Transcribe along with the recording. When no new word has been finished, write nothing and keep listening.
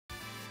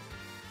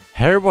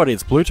Hey everybody,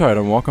 it's BlueToad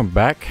and welcome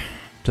back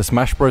to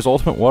Smash Bros.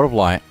 Ultimate World of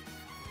Light.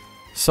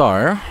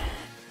 So,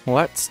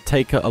 let's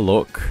take a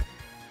look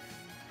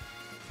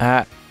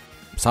at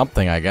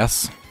something, I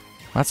guess.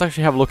 Let's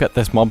actually have a look at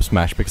this Mob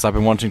Smash because I've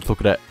been wanting to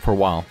look at it for a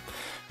while.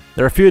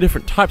 There are a few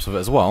different types of it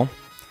as well.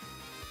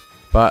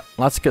 But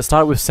let's get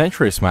started with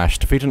Century Smash.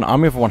 Defeat an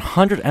army of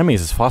 100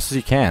 enemies as fast as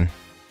you can.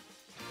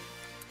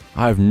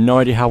 I have no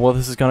idea how well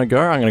this is going to go.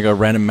 I'm going to go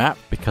random map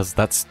because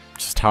that's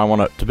just how I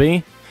want it to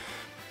be.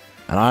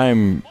 And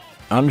I'm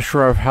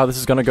unsure of how this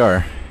is going to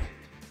go.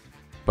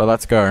 But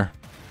let's go.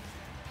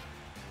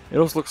 It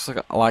also looks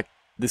like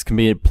this can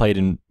be played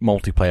in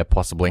multiplayer,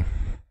 possibly.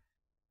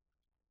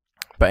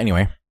 But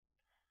anyway.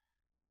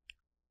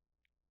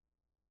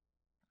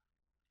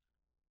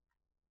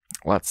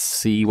 Let's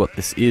see what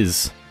this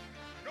is.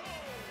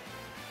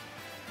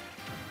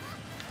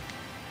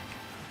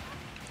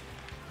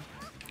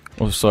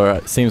 Also,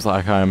 it seems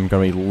like I'm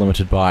going to be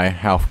limited by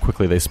how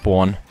quickly they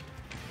spawn.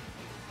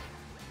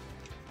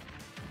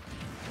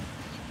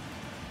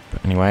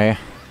 But anyway.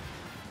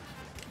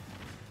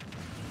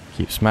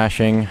 Keep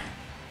smashing.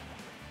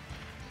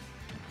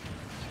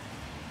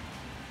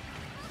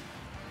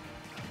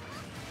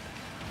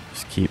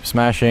 Just keep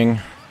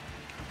smashing.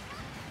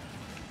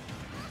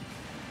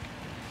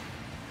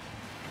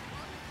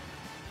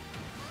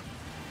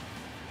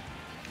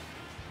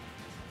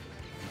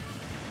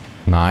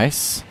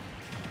 Nice.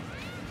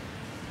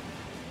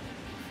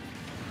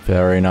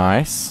 Very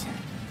nice.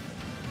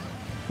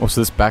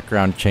 Also, this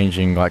background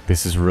changing like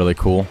this is really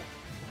cool.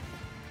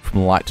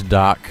 From light to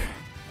dark.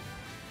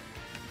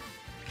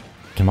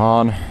 Come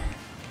on.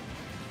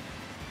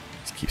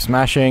 Just keep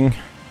smashing.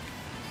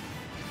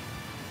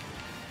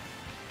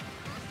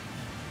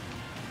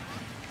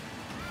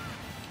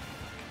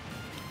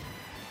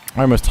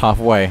 Almost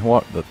halfway.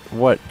 What?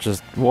 What?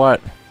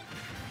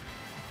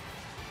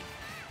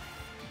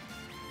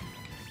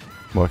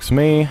 Works for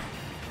me.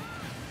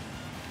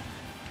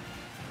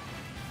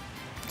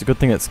 It's a good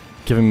thing that's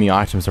giving me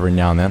items every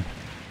now and then.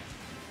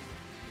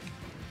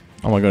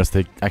 Oh my goodness,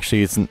 they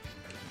actually isn't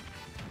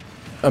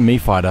a Mii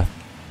fighter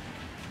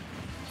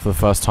for the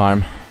first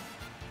time.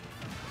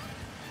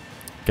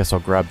 Guess I'll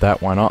grab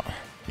that, why not?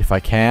 If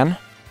I can.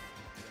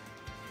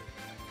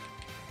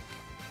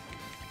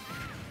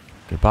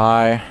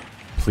 Goodbye.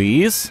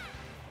 Please.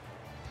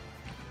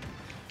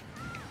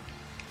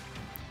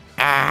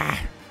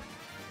 Ah!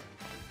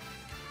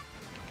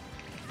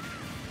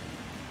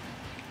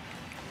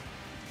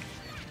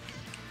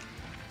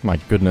 My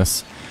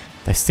goodness.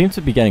 They seem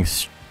to be getting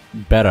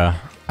better,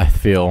 I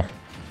feel.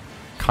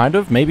 Kind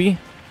of, maybe?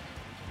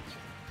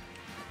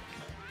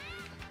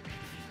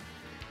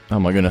 Oh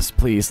my goodness,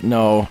 please.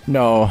 No,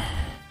 no.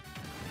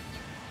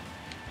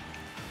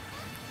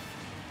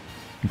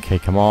 Okay,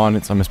 come on.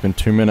 It's almost been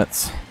 2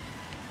 minutes.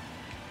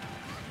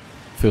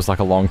 Feels like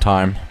a long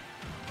time.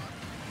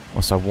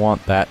 Also, I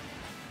want that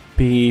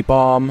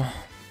B-bomb.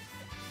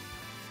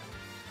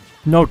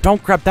 No,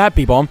 don't grab that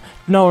B-bomb.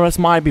 No, that's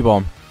my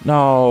B-bomb.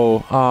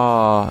 No,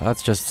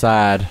 that's just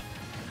sad.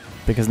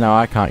 Because now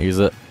I can't use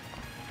it.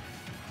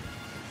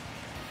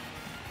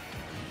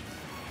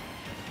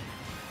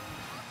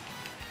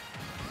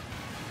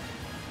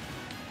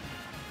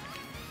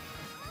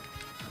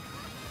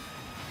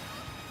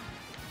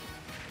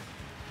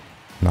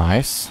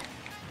 Nice.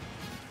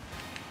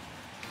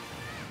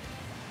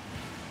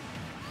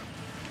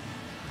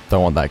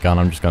 Don't want that gun,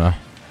 I'm just gonna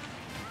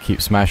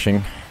keep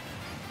smashing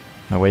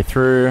my way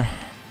through.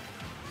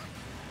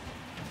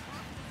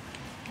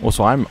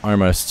 Also, I'm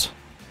almost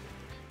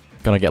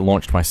gonna get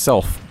launched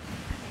myself.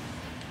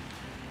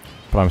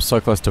 But I'm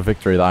so close to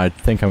victory that I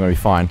think I'm gonna be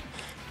fine.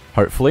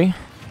 Hopefully.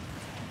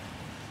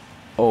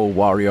 Oh,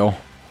 Wario.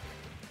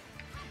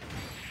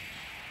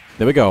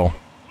 There we go.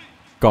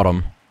 Got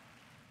him.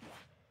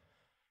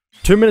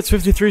 2 minutes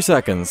 53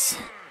 seconds.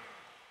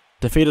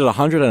 Defeated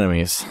 100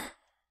 enemies.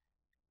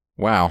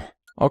 Wow.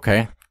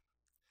 Okay.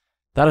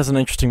 That is an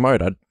interesting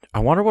mode. I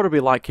wonder what it'd be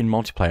like in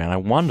multiplayer, and I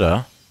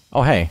wonder...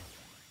 Oh, hey.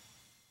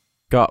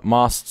 Got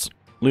Masked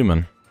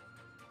Lumen.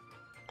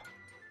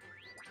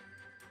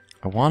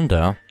 I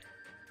wonder...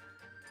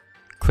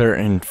 Clear it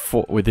in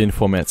within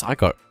 4 minutes. I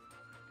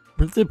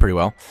did pretty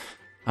well.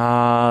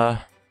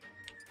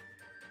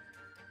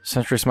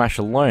 Century Smash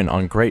alone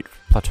on Great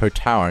Plateau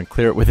Tower and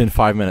clear it within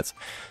 5 minutes.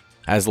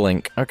 As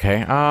Link.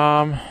 Okay,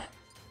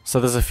 so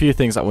there's a few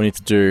things that we need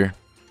to do.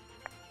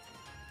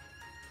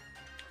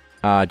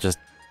 Just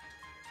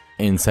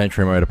in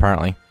Century mode,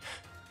 apparently.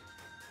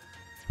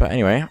 But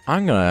anyway,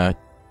 I'm gonna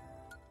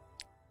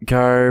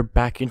go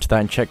back into that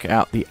and check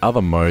out the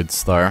other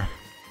modes, though.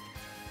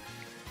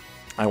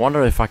 I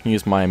wonder if I can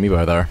use my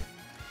amiibo, though.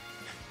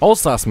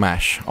 All-Star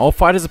Smash. All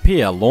fighters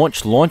appear.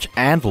 Launch, launch,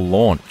 and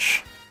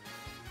launch.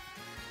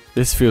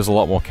 This feels a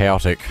lot more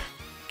chaotic.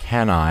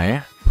 Can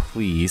I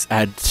please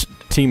add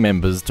team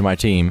members to my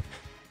team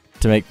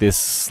to make this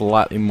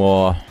slightly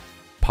more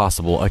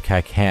passable? Okay,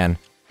 I can.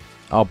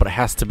 Oh, but it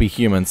has to be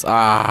humans.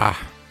 Ah!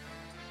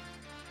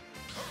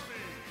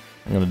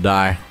 I'm gonna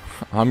die.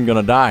 I'm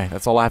gonna die.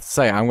 That's all I have to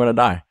say. I'm gonna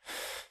die.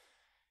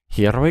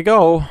 Here we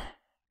go.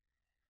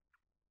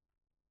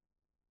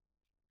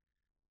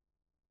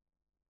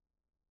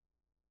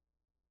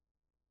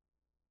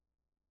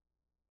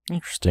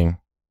 Interesting.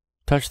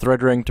 Touch the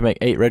red ring to make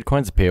 8 red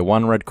coins appear.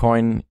 1 red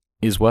coin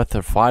is worth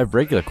of 5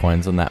 regular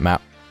coins on that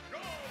map.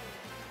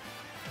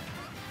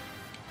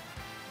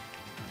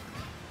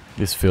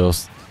 This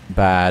feels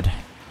bad.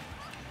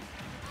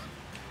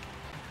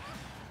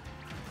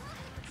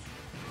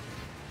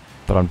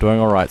 But I'm doing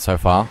alright so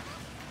far.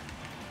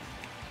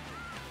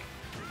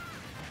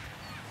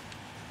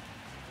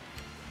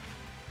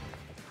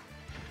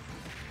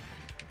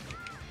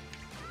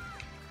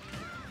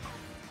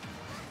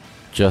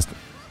 Just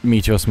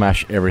meteor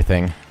smash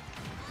everything.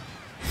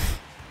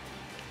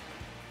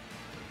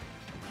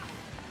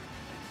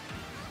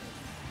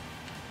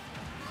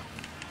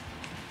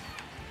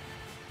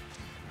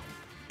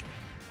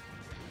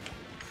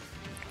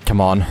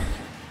 Come on.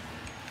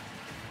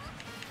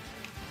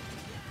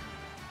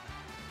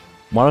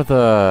 One of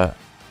the...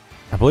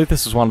 I believe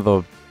this is one of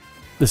the...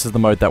 This is the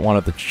mode that one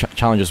of the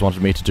challengers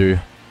wanted me to do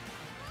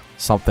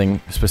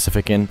something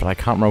specific in, but I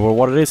can't remember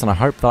what it is, and I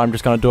hope that I'm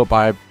just going to do it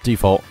by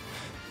default.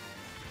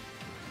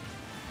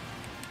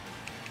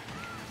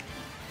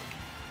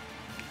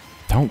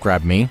 Don't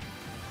grab me.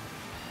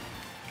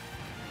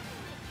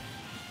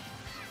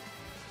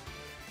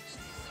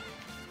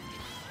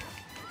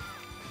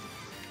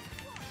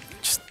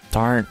 Just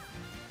don't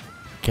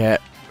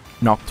get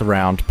knocked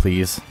around,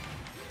 please.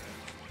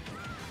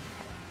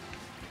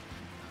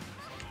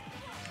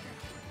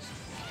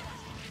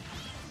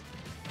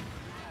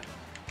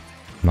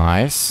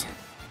 Nice.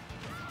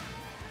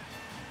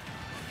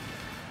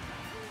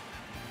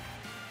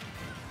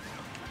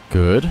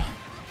 Good.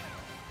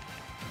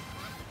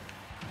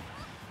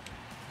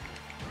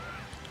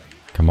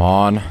 Come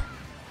on.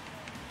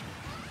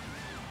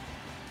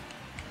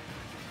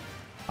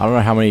 I don't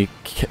know how many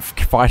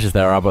fighters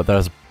there are, but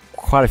there's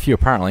quite a few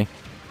apparently.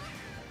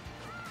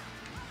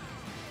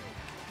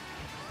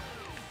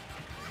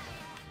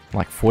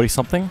 Like 40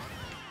 something?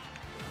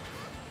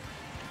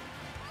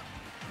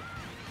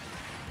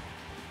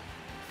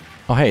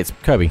 Oh hey, it's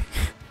Kirby.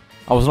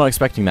 I was not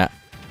expecting that.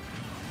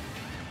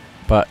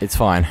 But it's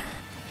fine.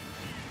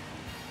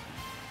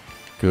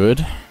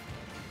 Good.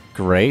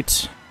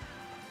 Great.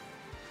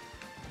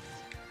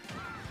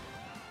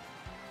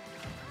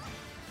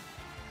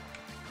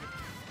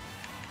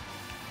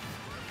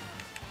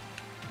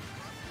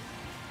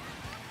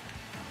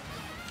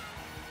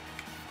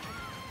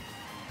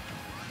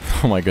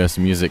 Oh my gosh,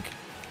 the music.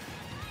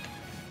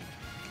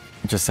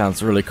 It just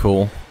sounds really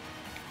cool.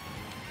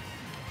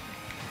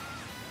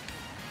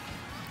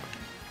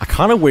 I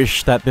kind of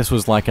wish that this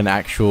was like an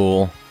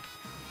actual,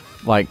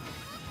 like,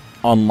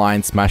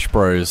 online Smash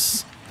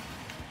Bros.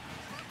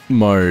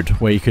 Mode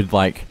where you could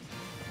like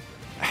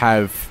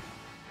have,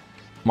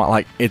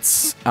 like,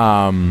 it's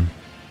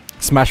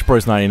Smash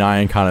Bros.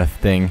 99 kind of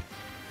thing.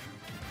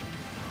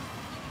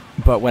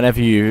 But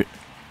whenever you,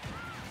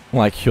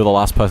 like, you're the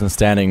last person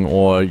standing,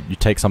 or you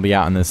take somebody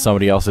out and then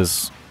somebody else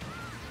is...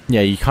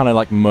 Yeah, you kind of,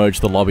 like, merge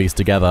the lobbies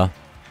together.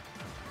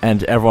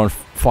 And everyone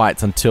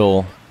fights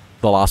until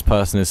the last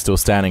person is still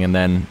standing, and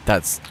then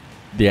that's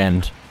the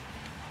end.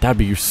 That'd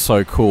be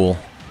so cool.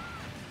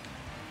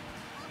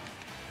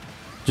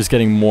 Just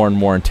getting more and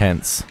more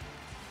intense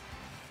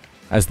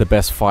as the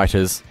best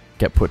fighters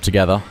get put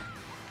together.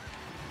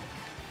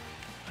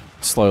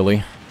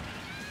 Slowly.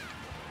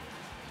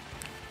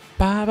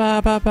 How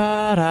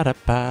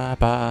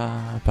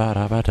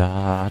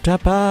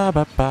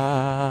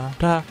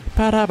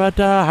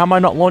am I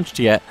not launched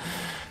yet?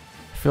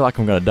 I feel like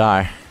I'm gonna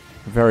die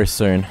very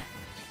soon.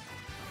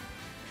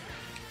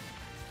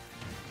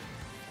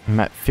 I'm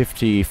at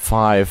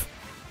 55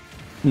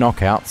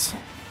 knockouts.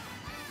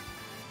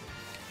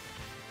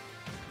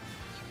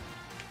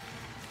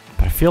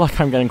 But I feel like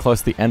I'm getting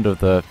close to the end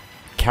of the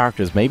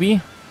characters, maybe?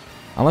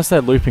 Unless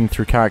they're looping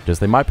through characters.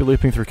 They might be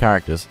looping through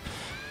characters.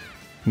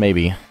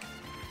 Maybe.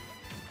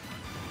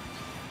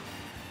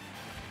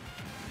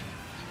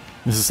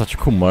 This is such a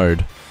cool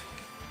mode.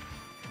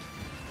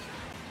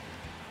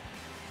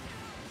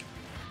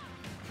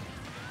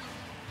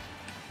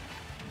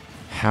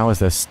 How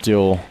is it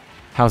still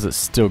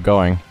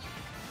going?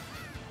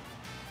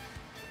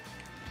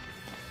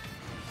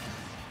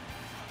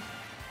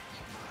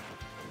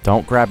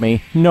 Don't grab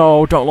me.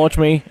 No, don't launch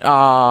me.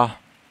 Ah.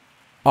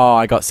 Oh,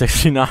 I got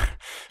 69.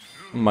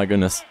 Oh my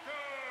goodness.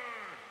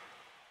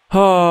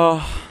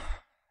 Oh.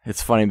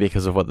 It's funny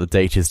because of what the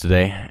date is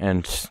today,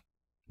 and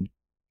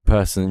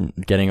person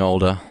getting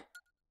older.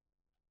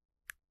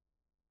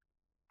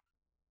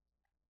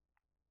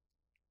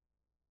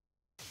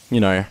 You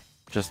know,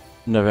 just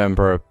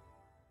November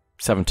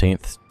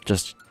 17th.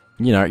 Just,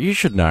 you know, you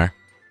should know.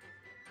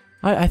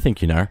 I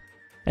think you know.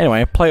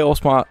 Anyway, play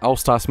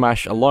All-Star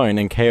Smash alone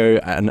and KO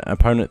an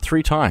opponent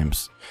 3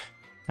 times.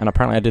 And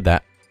apparently I did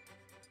that.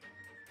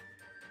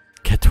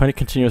 Get 20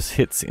 continuous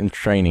hits in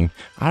training.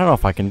 I don't know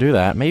if I can do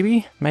that.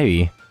 Maybe?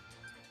 Maybe.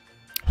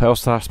 Play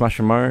All-Star Smash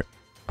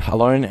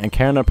alone and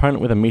carry an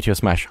opponent with a Meteor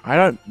Smash. I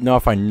don't know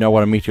if I know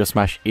what a Meteor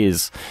Smash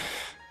is.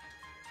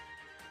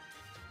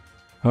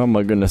 Oh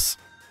my goodness.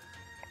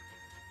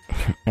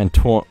 And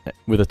taunt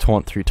with a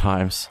taunt 3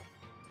 times.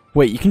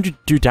 Wait, you can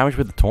do damage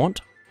with the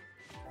taunt?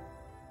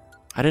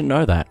 I didn't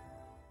know that.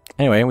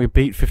 Anyway, we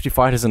beat 50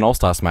 fighters in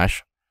All-Star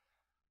Smash.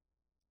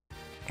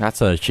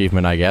 That's an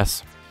achievement, I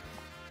guess.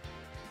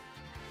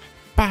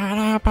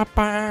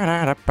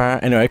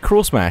 Anyway,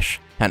 Cruel Smash.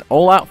 An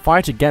all-out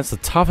fight against the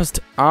toughest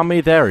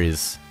army there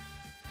is.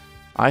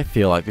 I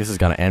feel like this is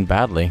going to end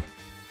badly.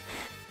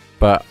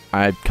 But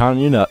I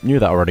kind of knew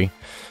that already.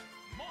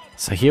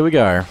 So here we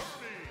go.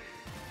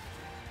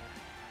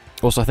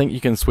 Also, I think you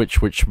can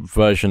switch which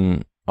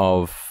version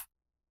of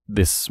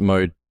this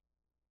mode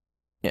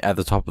at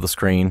the top of the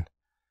screen.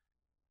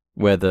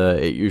 Whether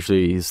it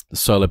usually is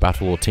solo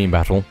battle or team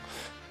battle.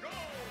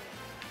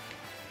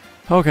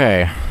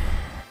 Okay.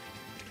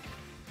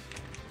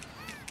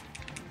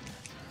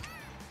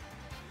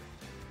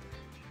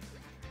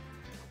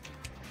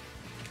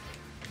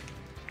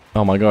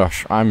 Oh my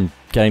gosh, I'm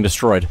getting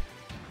destroyed.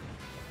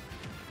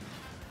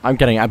 I'm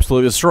getting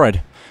absolutely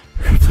destroyed.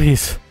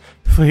 Please,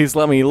 please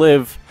let me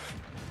live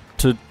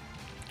to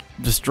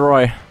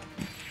destroy.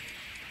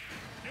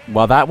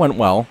 Well, that went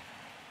well.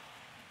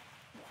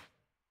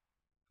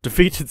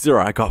 Defeated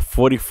 0. I got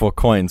 44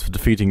 coins for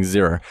defeating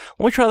 0.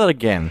 Let me try that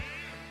again.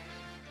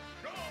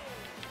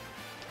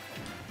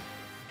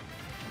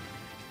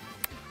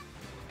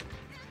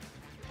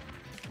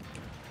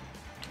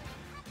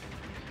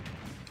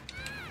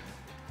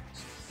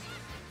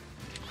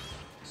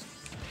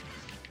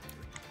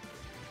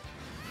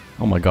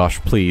 Oh my gosh,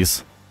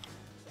 please.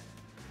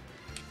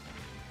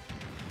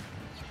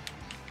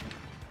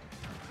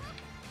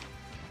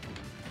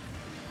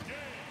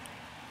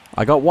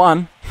 I got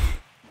 1.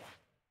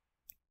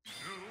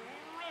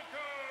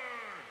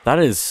 That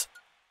is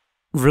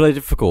really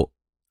difficult.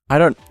 I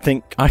don't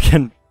think I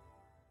can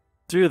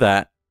do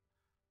that.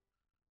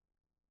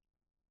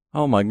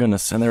 Oh my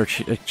goodness, and there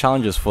are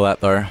challenges for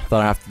that though,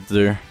 that I have to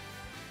do.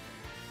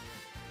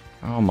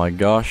 Oh my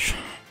gosh.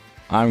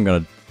 I'm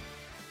gonna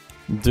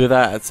do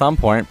that at some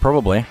point,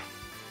 probably.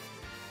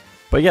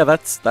 But yeah,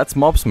 that's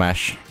Mob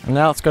Smash. And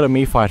now let's go to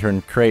Mii Fighter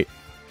and create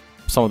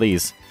some of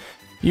these.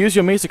 Use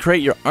your Miis to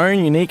create your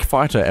own unique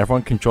fighter.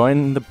 Everyone can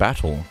join the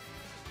battle.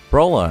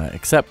 Brawler,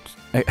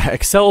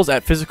 excels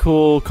at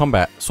physical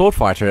combat. Sword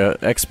fighter,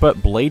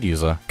 expert blade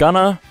user.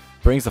 Gunner,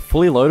 brings a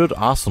fully loaded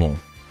arsenal.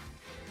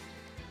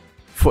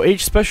 For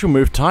each special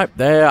move type,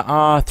 there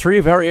are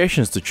 3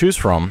 variations to choose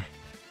from.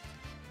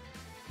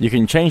 You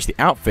can change the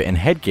outfit and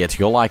headgear to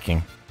your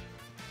liking.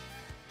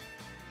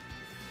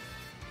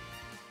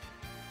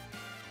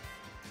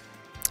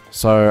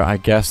 So I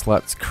guess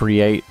let's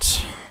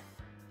create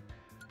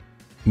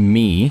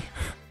Mii.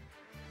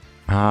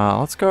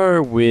 Let's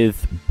go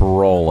with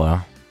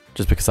Brawler.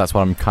 Just because that's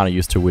what I'm kind of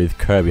used to with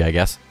Kirby, I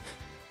guess.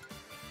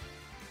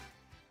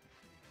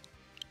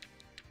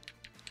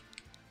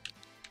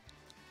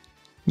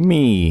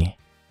 Mii.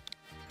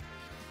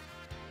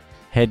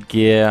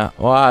 Headgear.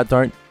 Well,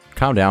 don't.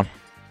 Calm down.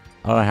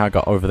 I don't know how I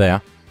got over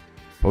there.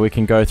 But we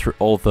can go through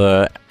all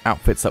the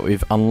outfits that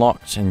we've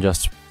unlocked and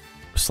just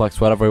select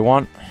whatever we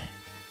want.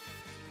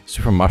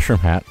 Super Mushroom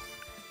Hat.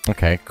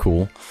 Okay,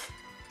 cool.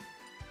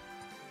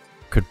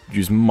 Could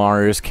use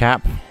Mario's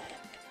cap.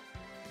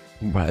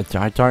 But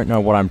I don't know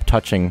what I'm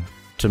touching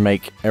to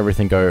make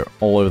everything go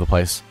all over the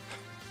place.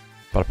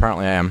 But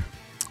apparently I am.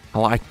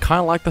 I kind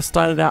of like the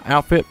started out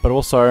outfit, but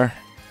also...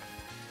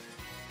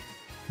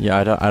 yeah,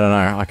 I don't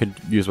know. I could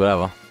use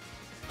whatever.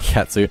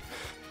 Catsuit.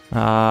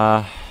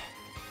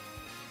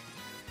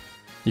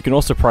 You can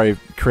also probably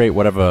create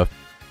whatever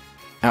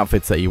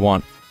outfits that you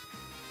want.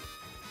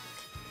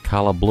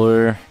 Color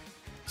blue.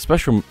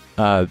 Special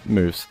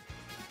moves.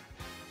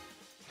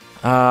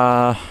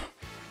 Shot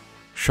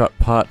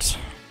put.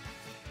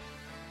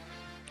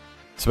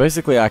 So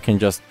basically I can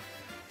just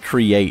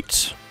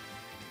create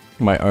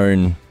my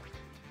own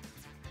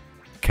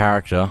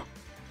character.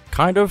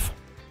 Kind of.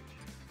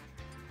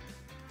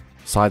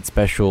 Side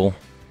special.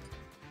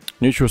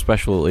 Neutral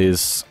special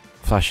is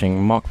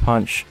flashing Mach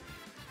Punch.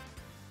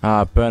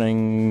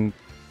 Burning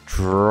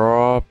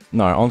drop.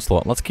 No,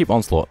 Onslaught. Let's keep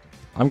Onslaught.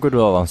 I'm good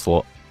with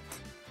Onslaught.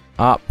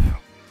 Up.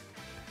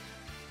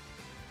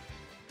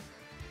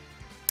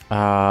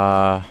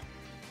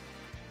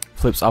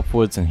 Flips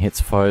upwards and hits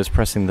foes.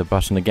 Pressing the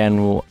button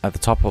again will, at the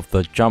top of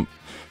the jump,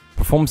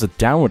 performs a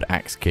downward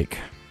axe kick.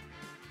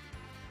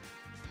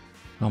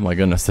 Oh my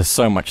goodness, there's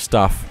so much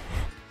stuff.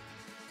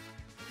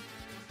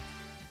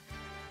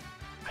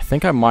 I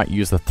think I might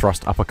use the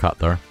thrust uppercut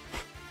though.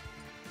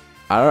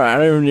 I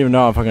don't even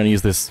know if I'm going to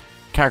use this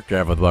character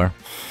ever though.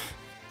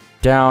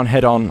 Down,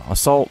 head-on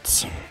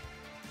assault.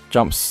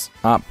 Jumps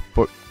up,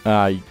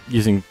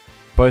 using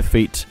both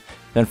feet.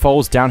 Then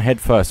falls down head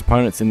first.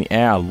 Opponents in the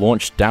air are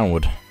launched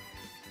downward.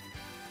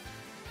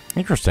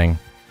 Interesting.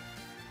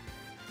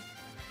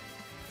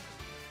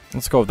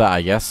 Let's go with that,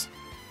 I guess.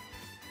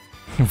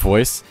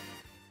 Voice.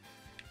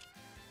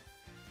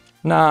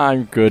 Nah,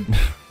 I'm good.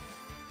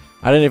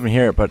 I didn't even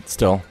hear it, but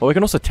still. Well, we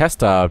can also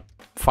test our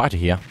fighter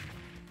here.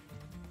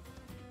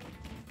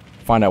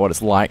 Find out what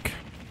it's like.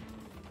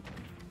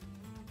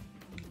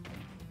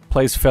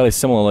 Plays fairly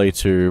similarly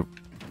to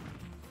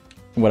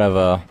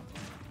whatever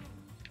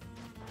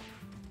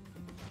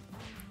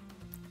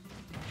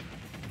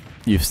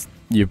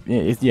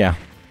yeah.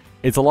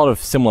 It's a lot of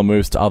similar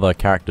moves to other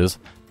characters.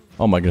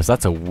 Oh my goodness,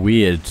 that's a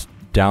weird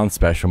down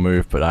special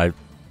move, but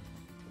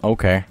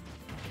okay.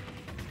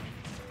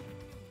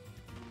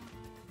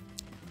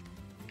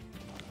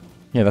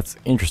 Yeah, that's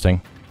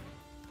interesting.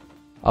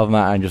 Other than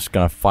that, I'm just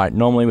gonna fight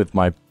normally with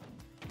my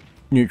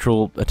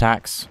neutral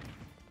attacks.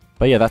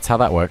 But yeah, that's how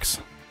that works.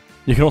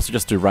 You can also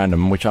just do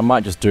random, which I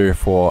might just do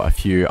for a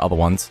few other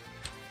ones.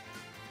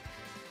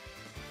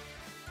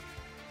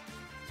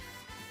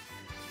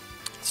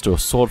 Let's do a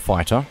sword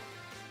fighter.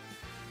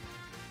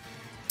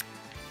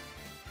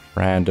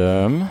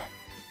 Random.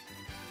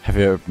 Have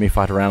you me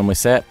fight a randomly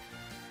set?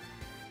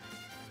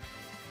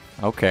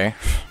 Okay.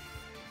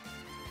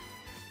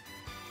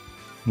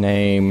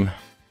 Name.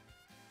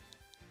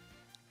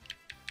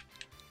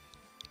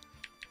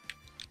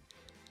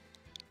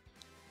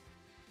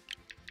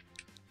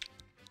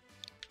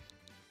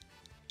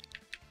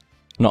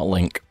 Not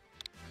Link.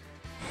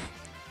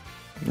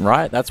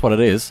 Right? That's what it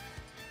is.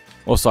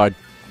 Also,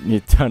 you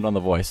turned on the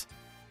voice.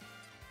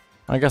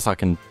 I guess I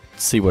can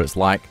see what it's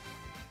like.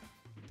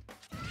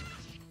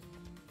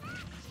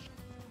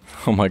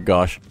 Oh my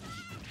gosh.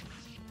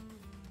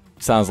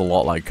 Sounds a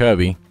lot like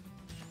Kirby.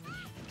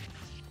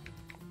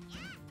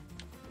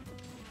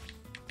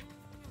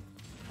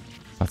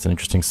 That's an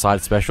interesting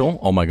side special.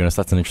 Oh my goodness,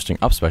 that's an interesting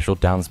up special,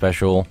 down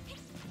special,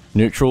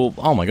 neutral.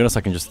 Oh my goodness,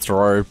 I can just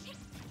throw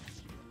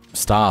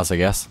stars, I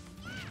guess.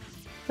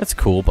 That's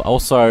cool, but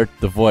also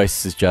the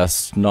voice is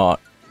just not...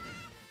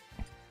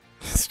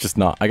 It's just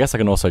not. I guess I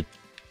can also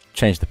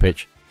change the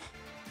pitch.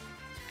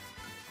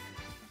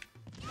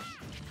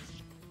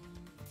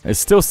 It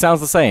still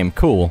sounds the same.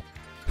 Cool.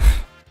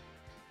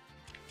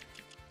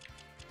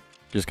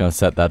 Just gonna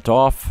set that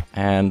off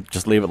and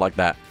just leave it like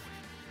that.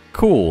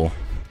 Cool.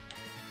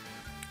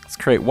 Let's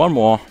create one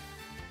more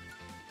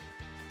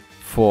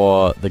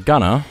for the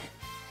gunner.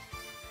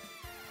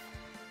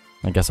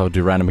 I guess I'll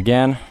do random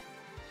again.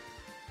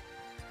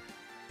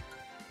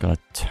 Gonna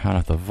turn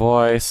off the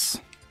voice.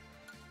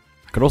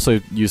 I could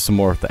also use some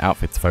more of the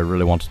outfits if I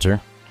really wanted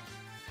to.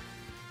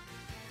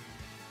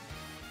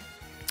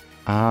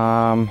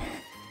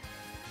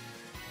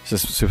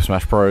 This is Super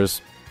Smash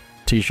Bros.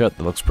 T-shirt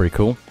that looks pretty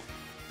cool.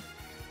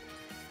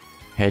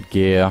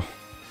 Headgear.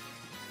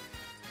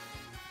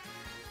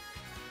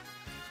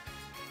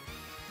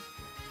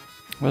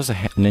 What does a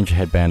ninja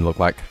headband look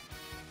like?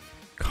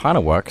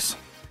 Kinda works.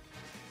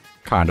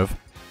 Kind of.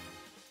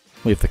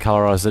 Leave the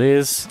color as it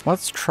is.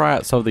 Let's try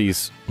out some of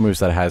these moves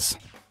that it has.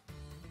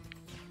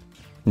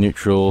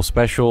 Neutral,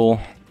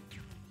 special,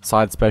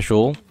 side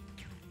special.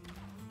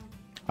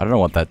 I don't know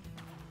what that...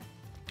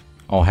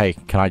 Oh hey,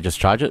 can I just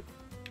charge it?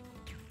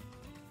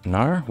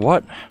 No?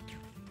 What?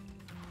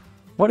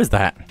 What is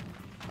that?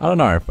 I don't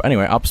know. But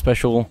anyway, up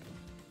special.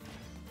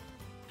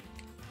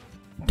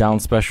 Down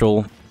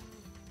special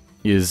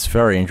is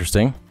very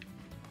interesting.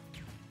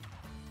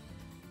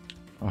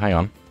 Oh, hang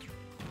on.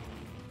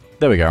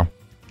 There we go.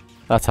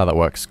 That's how that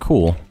works.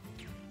 Cool.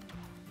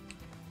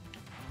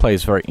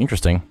 Plays very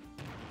interesting.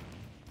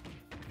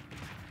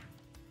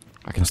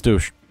 I can still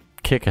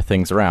kick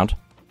things around.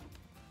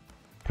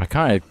 But I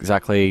can't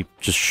exactly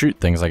just shoot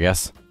things, I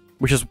guess.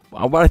 Which is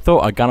what I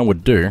thought a gunner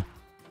would do.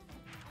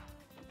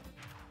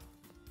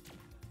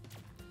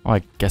 Oh,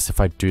 I guess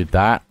if I do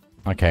that...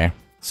 Okay.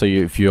 So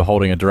if you're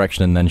holding a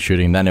direction and then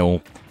shooting, then it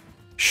will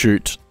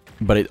shoot,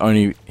 but it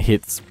only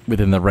hits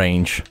within the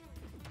range.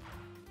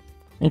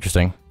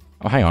 Interesting.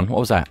 Oh, hang on. What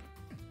was that?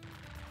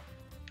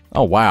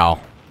 Oh, wow.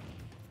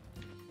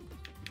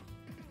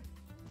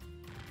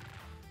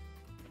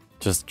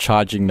 Just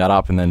charging that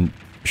up and then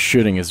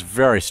shooting is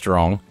very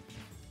strong.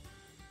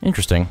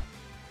 Interesting.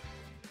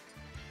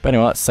 But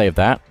anyway, let's save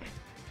that.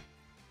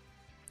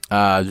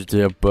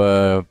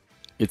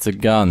 It's a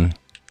gun.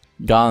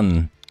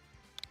 Gun.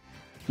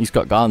 He's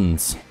got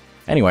guns.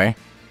 Anyway.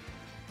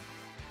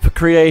 For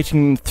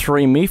creating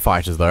 3 Mii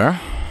fighters, though,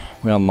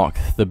 we unlock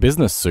the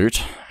business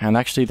suit. And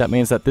actually, that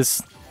means that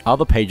this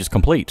other page is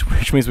complete,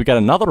 which means we get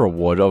another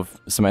reward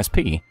of some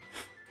SP.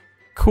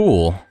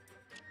 Cool.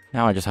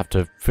 Now I just have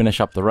to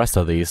finish up the rest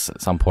of these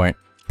at some point,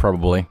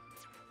 probably.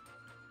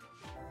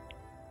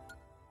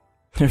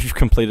 Have you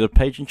completed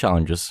paging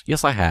challenges?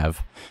 Yes, I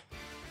have.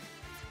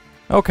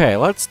 Okay,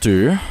 let's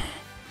do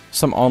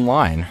some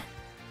online.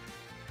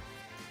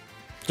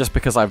 Just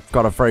because I've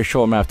got a very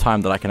short amount of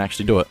time that I can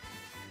actually do it.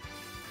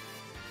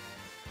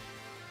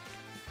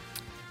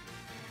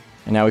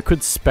 And now we could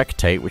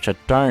spectate, which I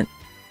don't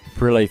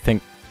really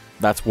think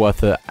that's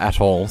worth it at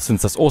all,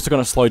 since that's also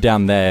going to slow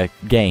down their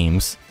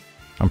games,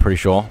 I'm pretty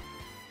sure.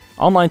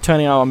 Online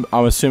tourney, I'm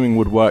assuming,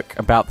 would work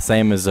about the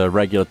same as a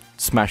regular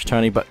Smash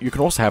tourney, but you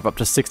can also have up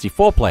to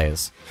 64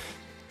 players.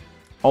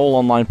 All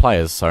online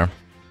players, so...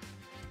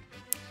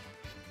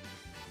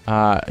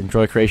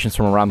 enjoy creations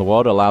from around the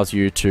world. It allows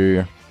you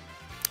to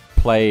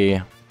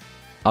play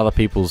other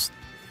people's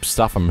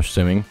stuff, I'm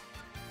assuming.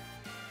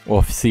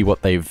 Or see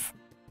what they've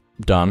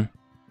done.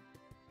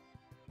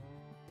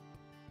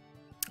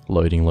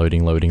 Loading,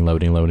 loading, loading,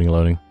 loading, loading,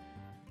 loading.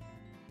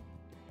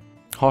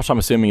 Hot, I'm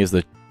assuming, is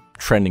the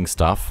trending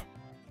stuff.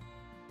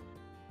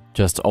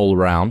 just all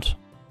around.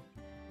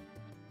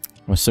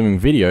 I'm assuming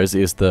videos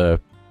is the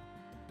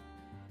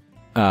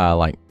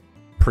like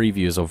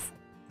previews of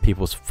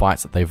people's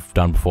fights that they've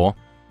done before.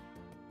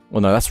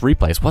 Well, no, that's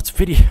replays. What's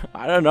video?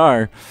 I don't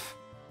know.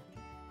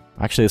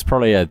 Actually, it's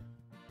probably a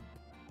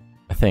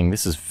thing.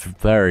 This is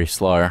very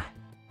slow.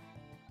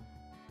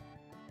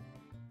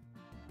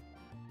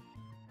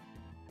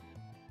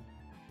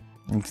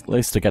 At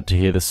least I get to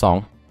hear this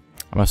song.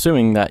 I'm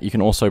assuming that you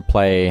can also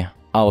play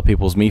other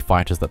people's Mii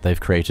fighters that they've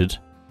created,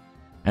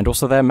 and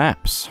also their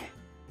maps,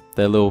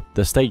 their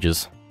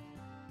stages.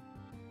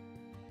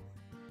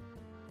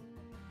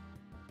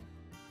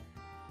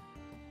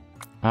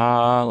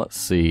 Let's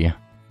see.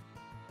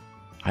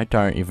 I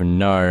don't even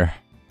know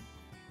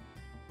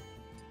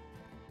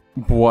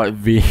what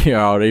video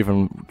I would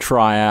even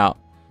try out.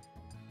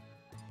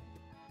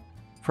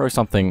 Throw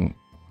something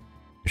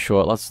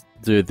short. Let's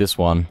do this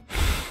one.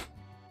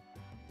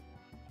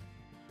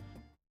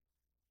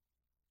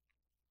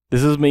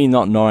 This is me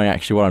not knowing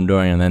actually what I'm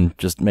doing and then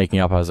just making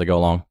up as I go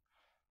along.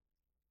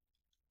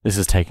 This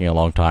is taking a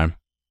long time.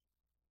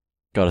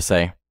 Gotta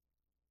say.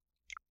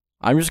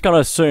 I'm just gonna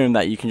assume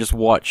that you can just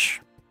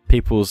watch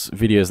people's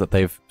videos that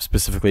they've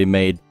specifically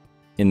made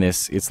in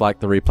this. It's like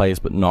the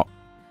replays, but not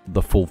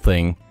the full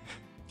thing.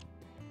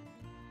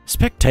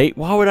 Spectate?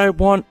 Why would I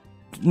want...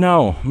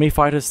 No. Mii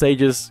Fighter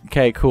stages?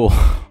 Okay, cool.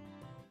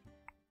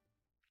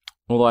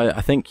 Although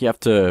I think you have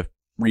to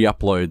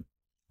re-upload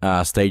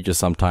stages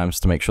sometimes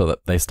to make sure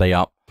that they stay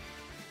up.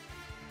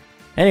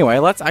 Anyway,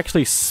 let's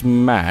actually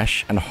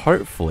smash, and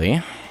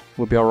hopefully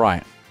we'll be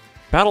alright.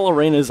 Battle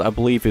Arenas, I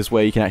believe, is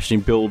where you can actually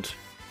build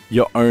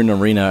your own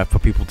arena for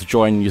people to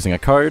join using a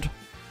code.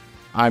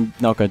 I'm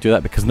not going to do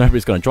that because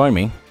nobody's going to join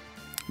me.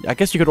 I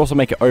guess you could also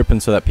make it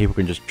open so that people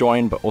can just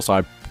join, but also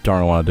I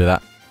don't want to do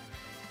that.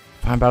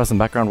 Find battles in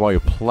the background while you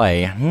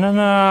play.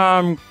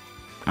 No,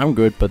 I'm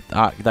good, but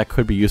that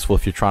could be useful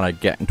if you're trying to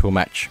get into a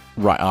match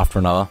right after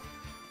another.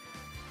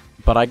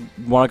 But I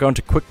want to go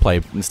into quick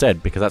play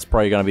instead, because that's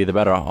probably going to be the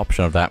better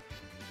option of that.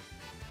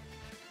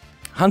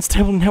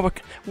 Unstable network.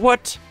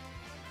 What?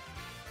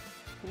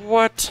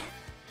 What?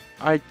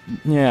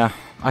 Yeah,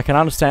 I can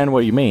understand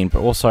what you mean, but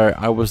also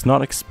I was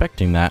not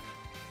expecting that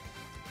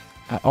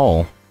at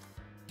all.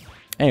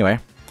 Anyway,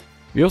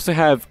 we also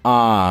have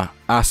our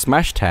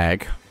smash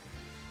tag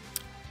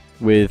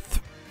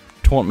with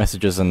taunt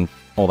messages and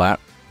all that.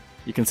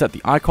 You can set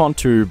the icon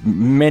to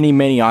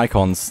many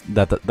icons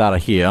that are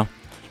here.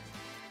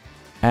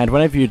 And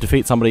whenever you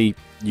defeat somebody,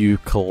 you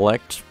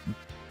collect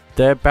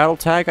their battle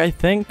tag, I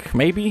think,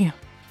 maybe?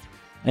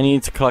 And you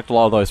need to collect a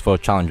lot of those for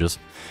challenges.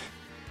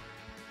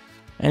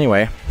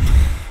 Anyway,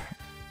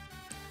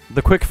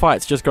 the quick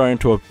fight's just going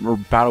into a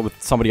battle with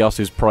somebody else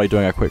who's probably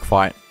doing a quick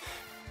fight.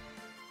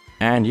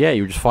 And yeah,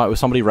 you just fight with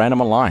somebody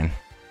random online.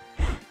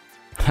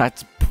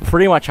 That's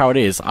pretty much how it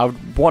is. I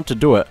would want to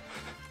do it,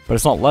 but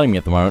it's not letting me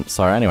at the moment,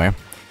 so anyway.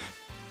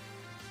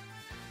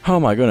 Oh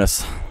my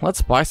goodness,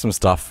 let's buy some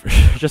stuff,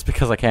 just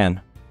because I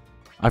can.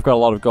 I've got a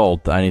lot of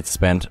gold that I need to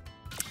spend.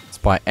 Let's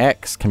buy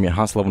X, can be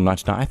enhanced level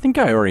 99. I think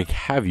I already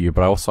have you,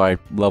 but I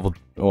leveled,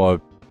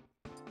 or...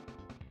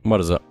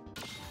 what is it?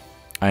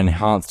 I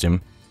enhanced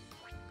him.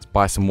 Let's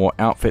buy some more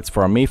outfits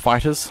for our Mii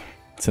fighters,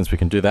 since we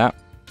can do that.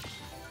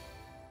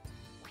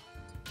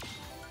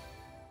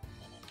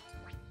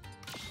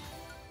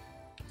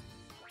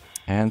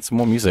 And some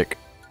more music.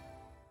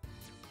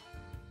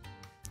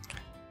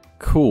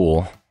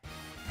 Cool.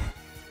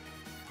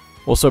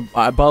 Also,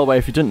 by the way,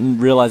 if you didn't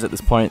realize at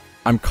this point,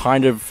 I'm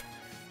kind of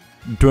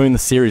doing the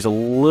series a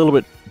little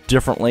bit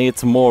differently.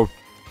 It's more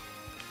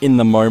in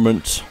the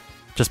moment,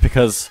 just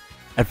because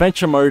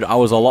adventure mode I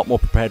was a lot more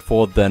prepared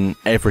for than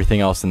everything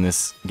else in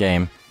this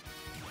game.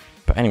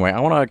 But anyway, I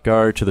want to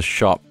go to the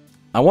shop.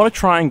 I want to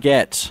try and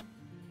get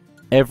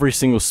every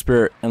single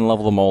spirit and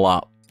level them all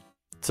up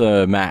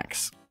to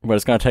max, but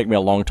it's going to take me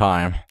a long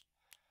time.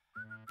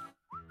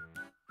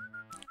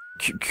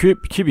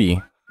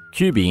 QB.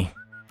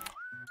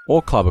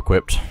 All club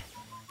equipped.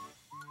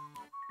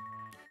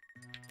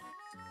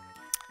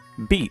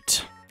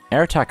 Beat.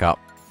 Air attack up.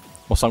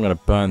 Also, I'm going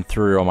to burn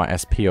through all my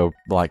SP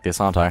like this,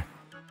 aren't I?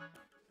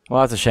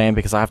 Well, that's a shame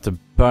because I have to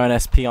burn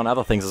SP on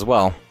other things as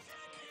well.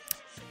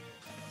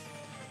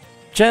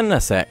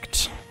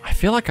 Genesect. I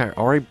feel like I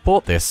already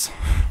bought this.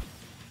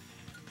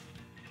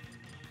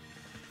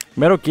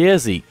 Metal Gear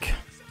Zeke.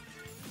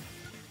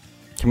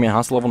 Can we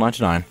enhance level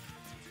 99?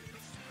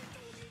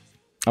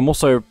 I'm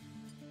also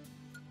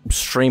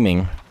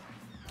streaming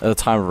at the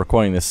time of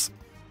recording this,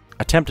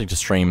 attempting to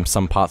stream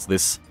some parts of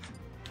this.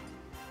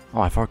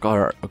 Oh, I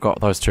forgot I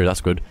got those two,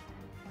 that's good.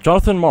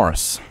 Jonathan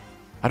Morris.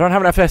 I don't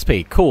have enough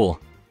SP, cool.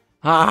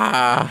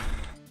 Ah!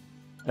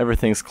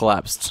 Everything's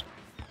collapsed.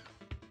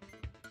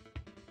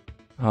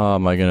 Oh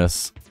my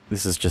goodness.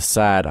 This is just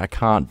sad. I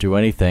can't do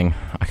anything.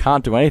 I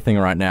can't do anything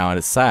right now, and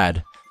it's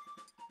sad.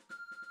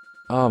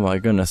 Oh my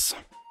goodness.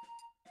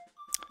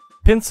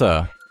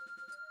 Pincer.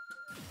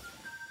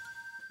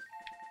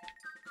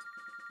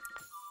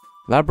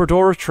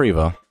 Labrador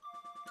Retriever.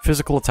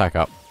 Physical attack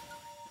up.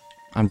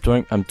 I'm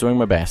doing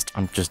my best.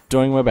 I'm just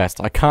doing my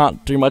best. I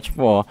can't do much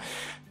more.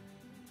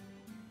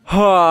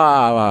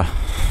 I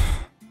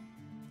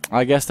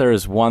guess there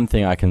is one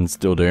thing I can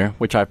still do,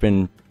 which I've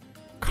been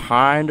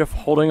kind of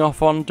holding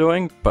off on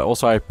doing, but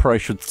also I probably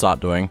should start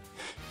doing.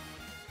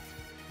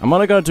 I'm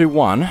only going to do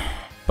one,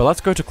 but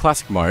let's go to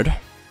Classic Mode.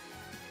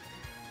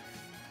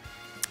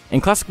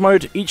 In Classic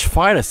Mode, each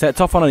fighter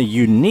sets off on a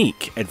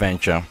unique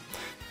adventure.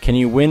 Can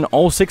you win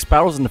all 6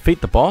 battles and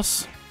defeat the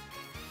boss?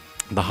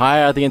 The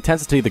higher the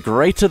intensity, the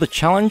greater the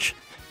challenge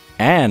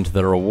and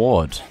the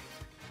reward.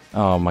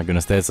 Oh my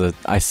goodness,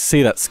 I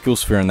see that skill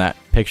sphere in that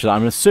picture.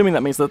 I'm assuming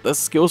that means that there's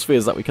skill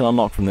spheres that we can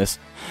unlock from this.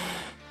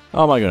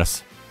 Oh my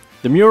goodness.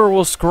 The mural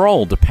will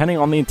scroll depending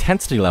on the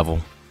intensity level.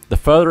 The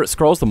further it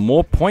scrolls, the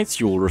more points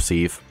you will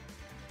receive.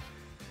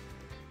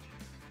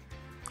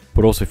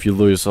 But also if you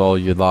lose all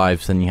your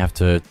lives, then you have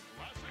to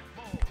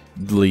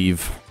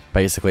leave,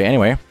 basically.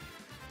 Anyway,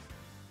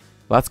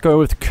 let's go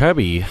with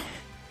Kirby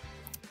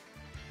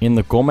in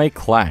the Gourmet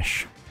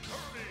Clash.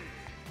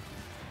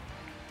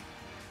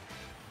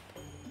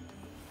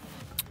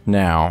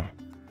 Now,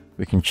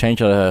 we can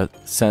change our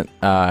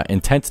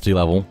intensity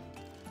level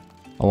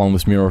along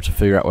this mural to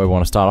figure out where we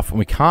want to start off. And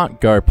we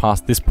can't go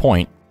past this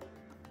point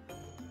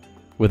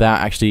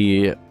without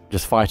actually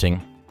just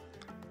fighting.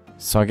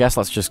 So I guess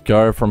let's just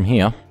go from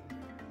here.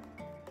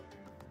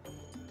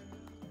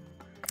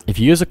 If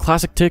you use a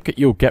classic ticket,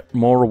 you'll get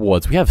more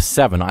rewards. We have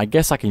 7. I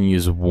guess I can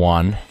use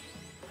 1.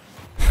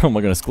 Oh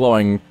my goodness,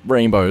 glowing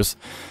rainbows.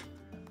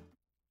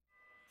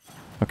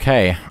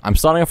 Okay, I'm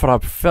starting off at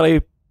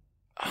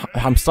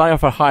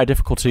a higher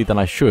difficulty than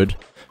I should,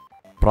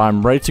 but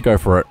I'm ready to go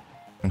for it.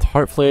 And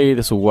hopefully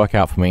this will work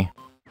out for me.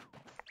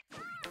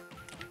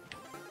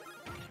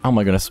 Oh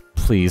my goodness,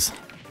 please.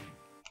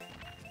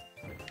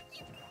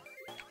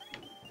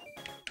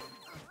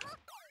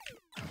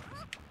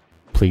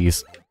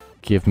 Please,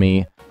 give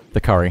me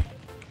the curry.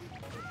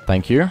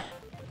 Thank you.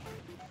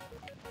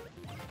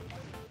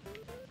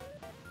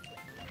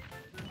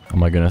 Oh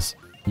my goodness,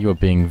 you are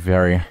being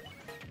very,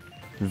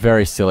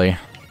 very silly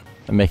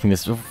and making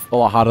this a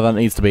lot harder than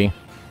it needs to be.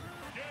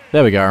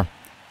 There we go.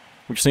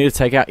 We just need to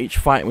take out each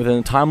fight within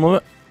a time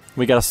limit.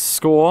 We get a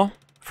score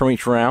from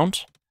each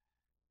round.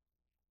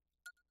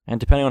 And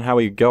depending on how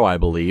we go, I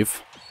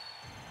believe,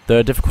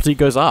 the difficulty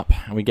goes up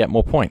and we get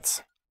more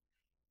points.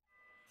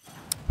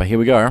 But here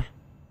we go.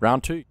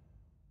 Round 2.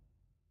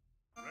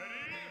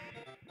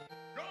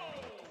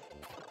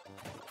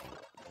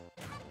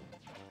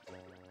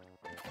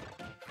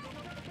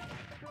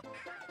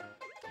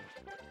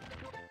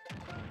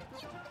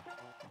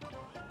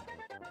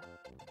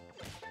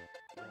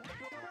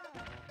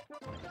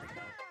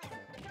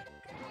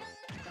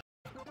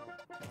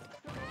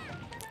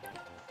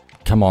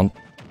 Come on.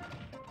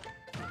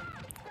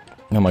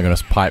 Oh my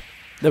goodness, pipe.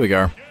 There we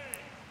go.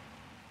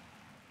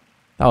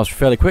 That was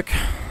fairly quick.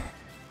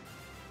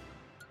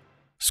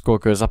 Score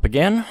goes up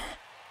again.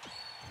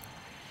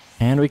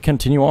 And we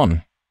continue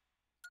on.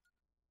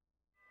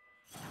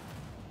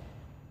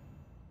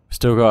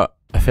 Still got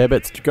a fair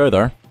bit to go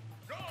though.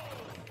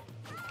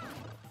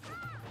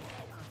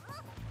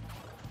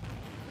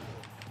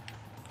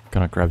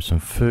 Gonna grab some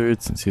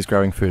food since he's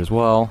grabbing food as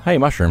well. Hey,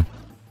 mushroom.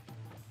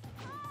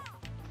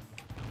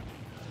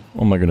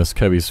 Oh my goodness,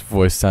 Kirby's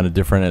voice sounded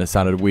different and it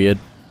sounded weird.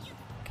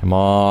 Come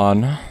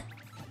on.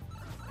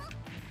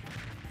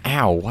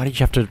 Ow, why did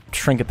you have to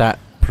shrink at that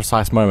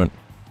precise moment?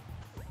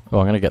 Oh,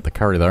 I'm gonna get the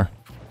curry though.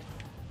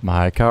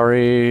 My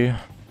curry.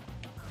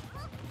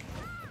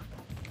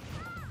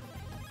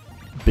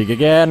 Big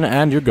again,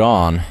 and you're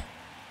gone.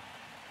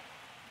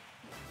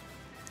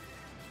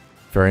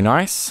 Very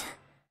nice.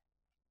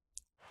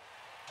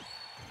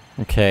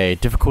 Okay,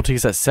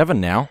 difficulty's at 7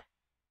 now.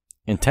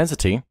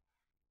 Intensity.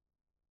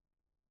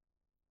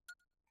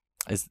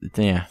 It's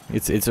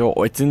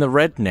in the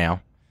red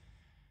now.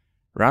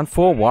 Round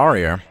 4,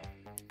 Wario.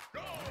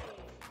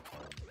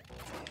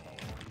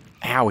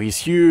 Ow, he's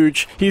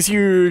huge! He's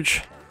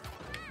huge!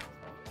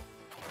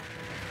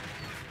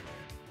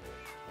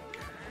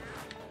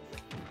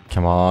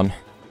 Come on.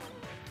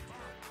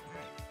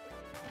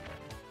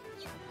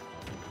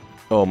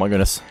 Oh my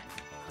goodness.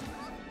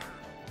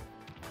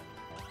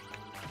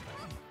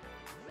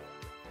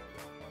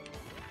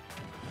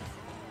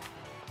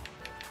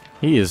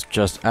 He is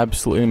just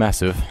absolutely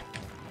massive.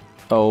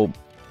 Oh.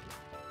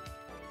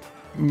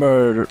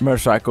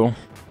 Motorcycle.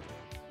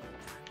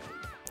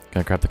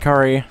 Gonna grab the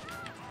curry.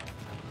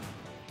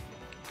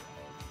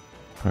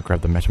 Gonna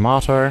grab the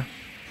tomato.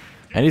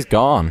 And he's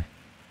gone.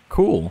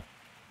 Cool.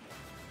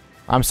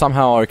 I'm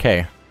somehow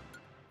okay.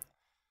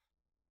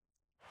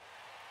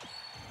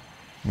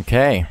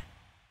 Okay.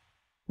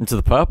 Into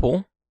the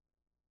purple.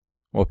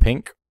 Or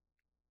pink.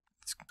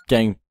 It's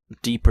getting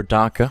deeper,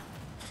 darker.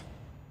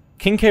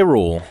 King K.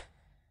 Rool.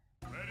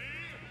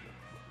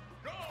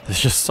 There's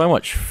just so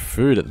much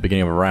food at the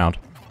beginning of a round.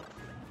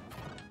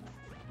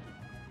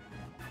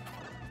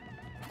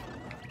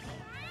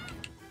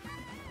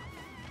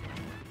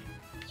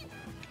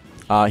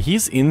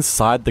 He's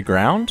inside the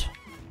ground?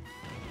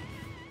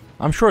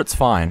 I'm sure it's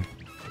fine.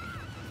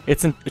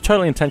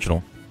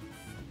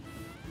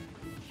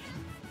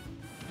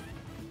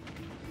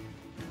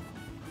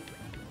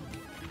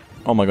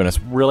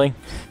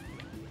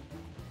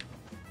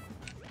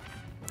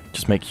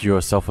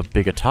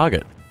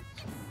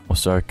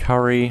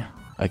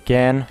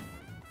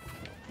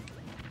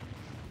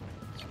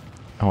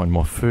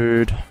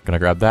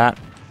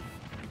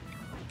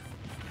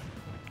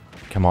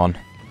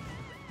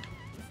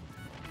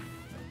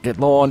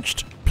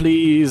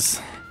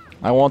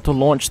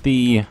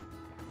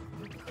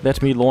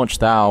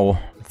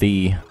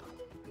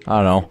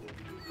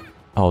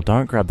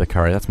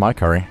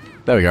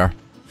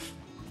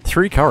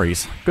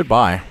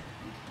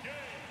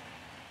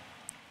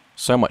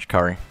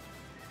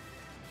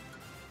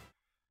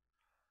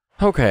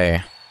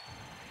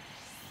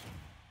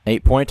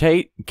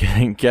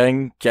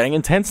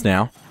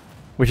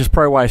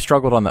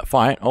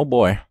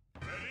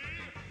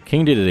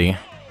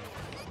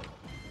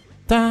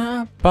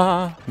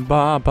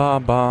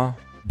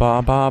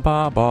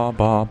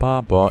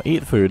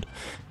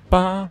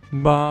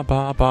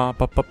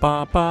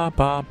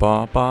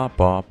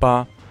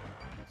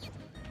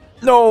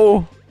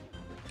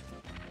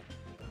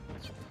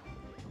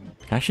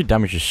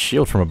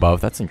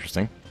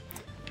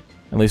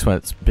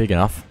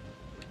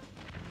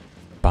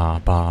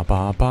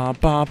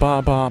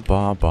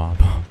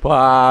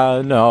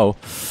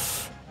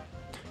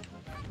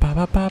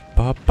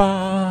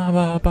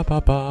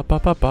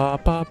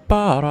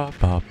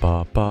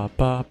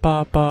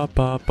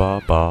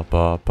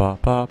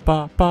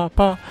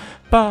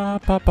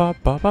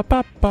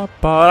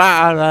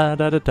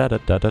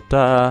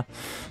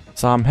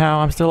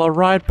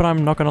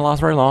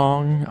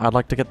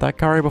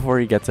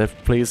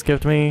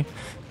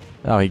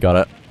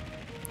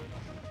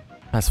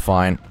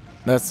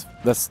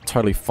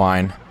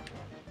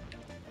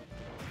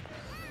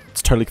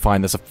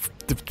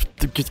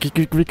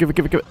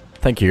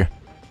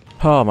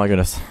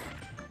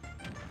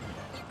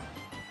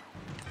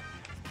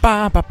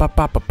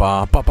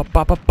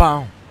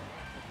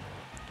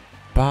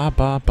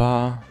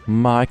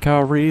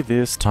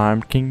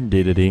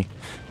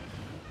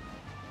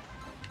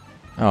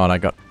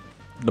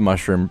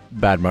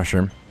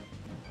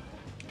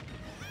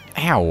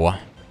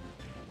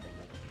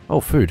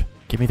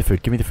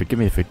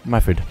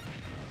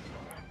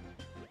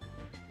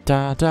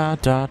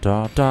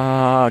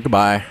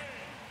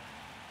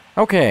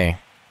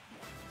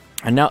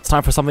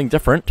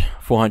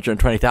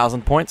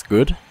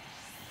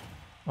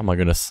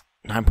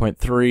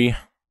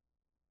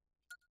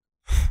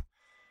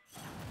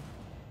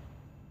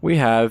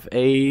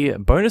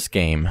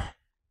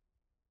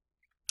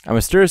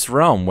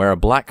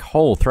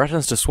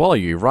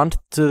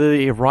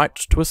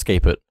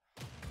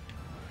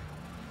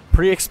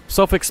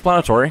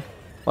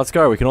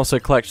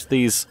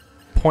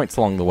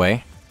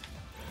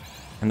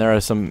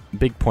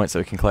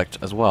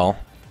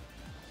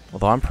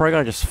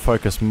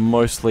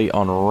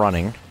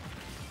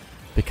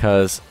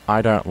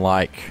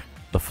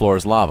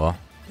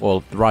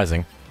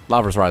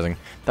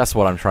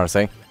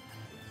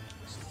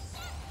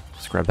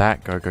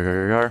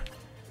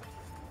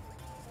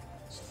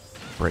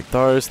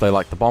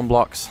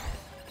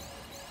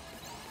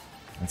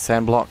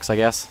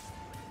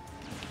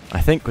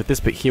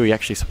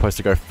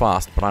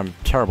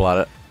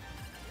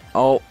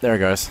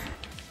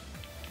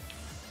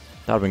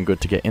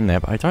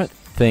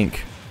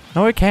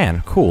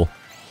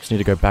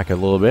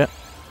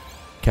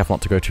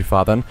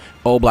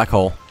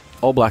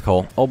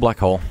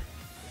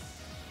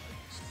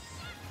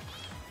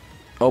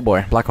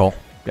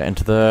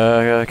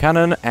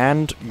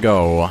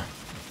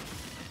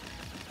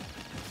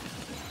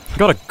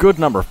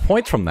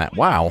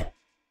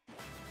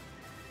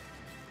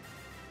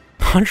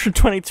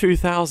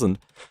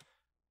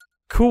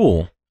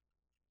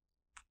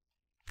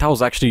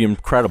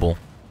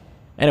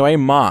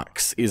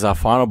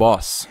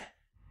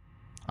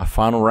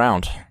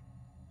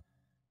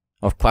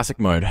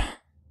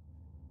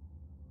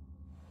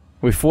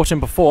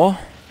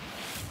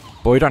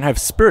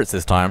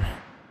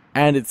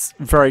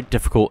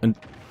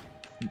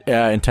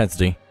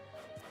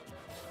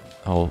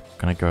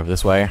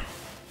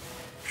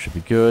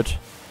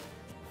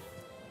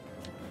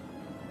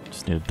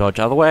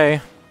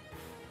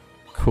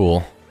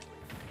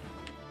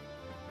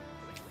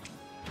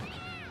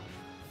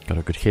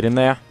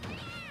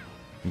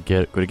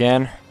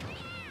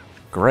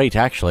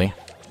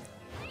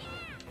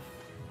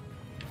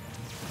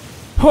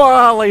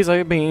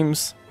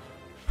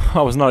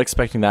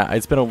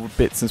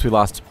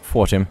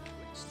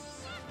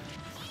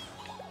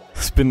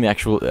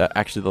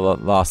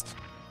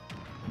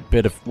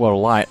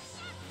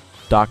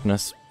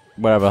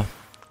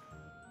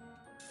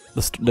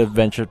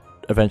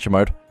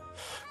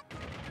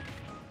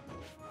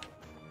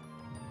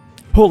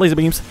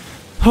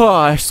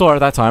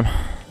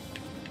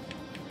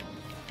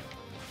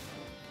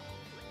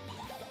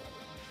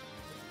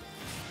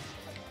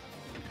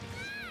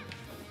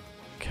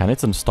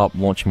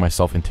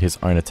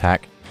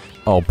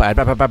 Oh, bad,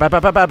 bad, bad, bad, bad,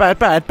 bad, bad, bad,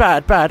 bad,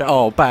 bad, bad,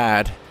 oh,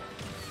 bad.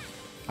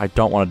 I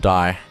don't want to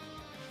die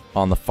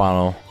on the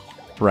final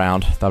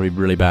round. That'd be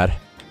really bad.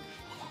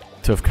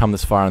 To have come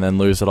this far and then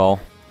lose it all.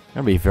 I'm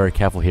gonna be very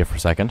careful here for a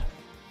second.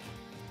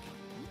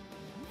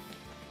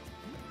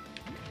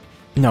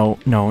 No,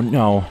 no,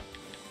 no.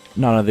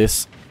 None of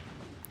this.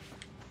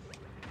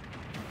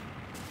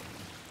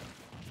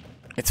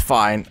 It's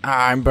fine.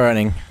 Ah, I'm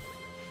burning.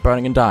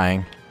 Burning and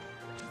dying.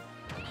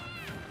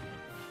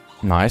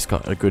 Nice,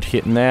 got a good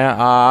hit in there.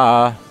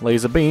 Ah,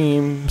 laser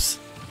beams.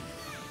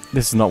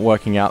 This is not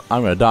working out.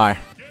 I'm gonna die.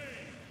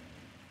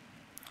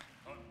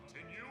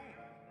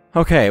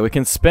 Okay, we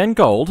can spend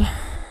gold,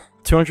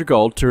 200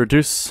 gold, to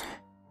reduce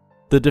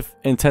the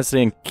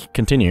intensity and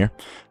continue.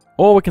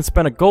 Or we can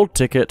spend a gold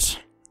ticket,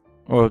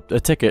 or a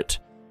ticket,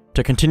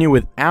 to continue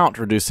without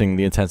reducing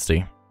the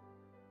intensity.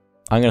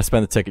 I'm gonna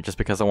spend the ticket just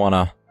because I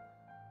wanna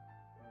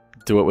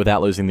do it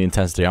without losing the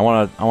intensity. I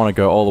wanna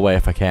go all the way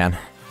if I can.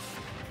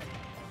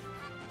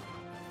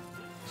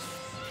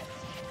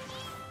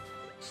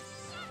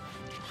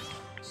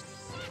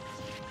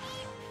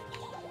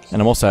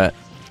 And I'm also at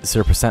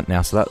 0%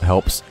 now, so that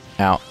helps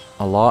out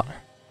a lot.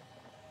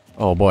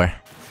 Oh boy.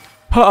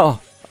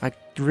 Oh! I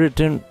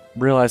didn't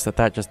realize that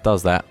that just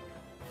does that.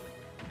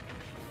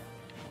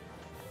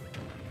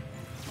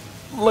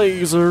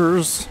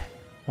 Lasers!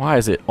 Why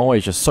is it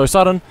always just so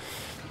sudden?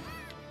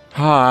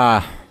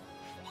 Ah.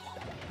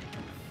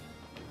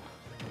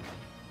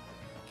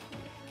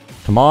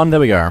 Come on, there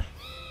we go.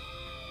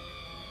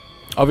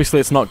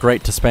 Obviously it's not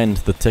great to spend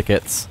the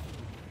tickets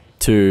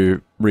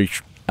to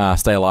reach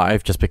stay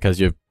alive, just because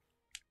you're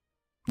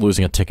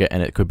losing a ticket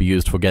and it could be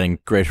used for getting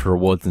greater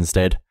rewards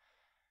instead.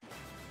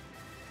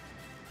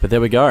 But there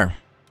we go.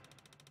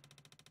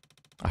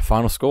 Our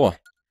final score.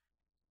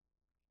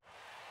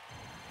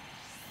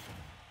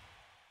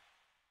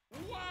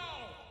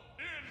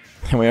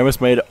 And we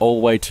almost made it all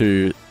the way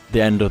to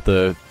the end of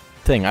the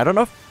thing. I don't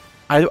know if...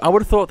 I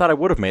would have thought that I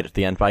would have made it to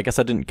the end, but I guess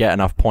I didn't get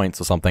enough points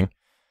or something.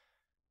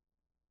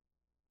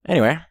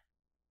 Anyway,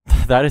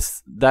 that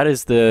is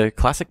the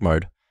classic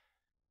mode.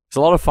 It's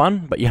a lot of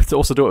fun, but you have to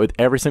also do it with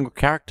every single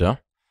character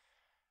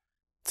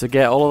to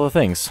get all of the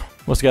things.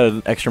 We also get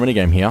an extra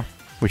minigame here,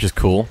 which is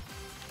cool.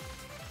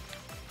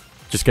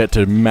 Just get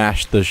to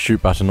mash the shoot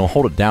button, or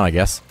hold it down, I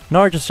guess.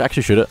 No, just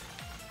actually shoot it.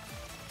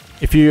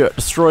 If you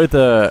destroy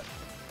the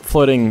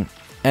floating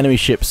enemy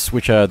ships,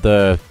 which are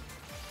the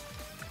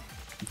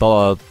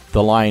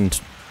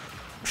lined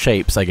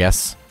shapes, I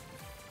guess,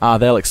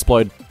 they'll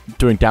explode,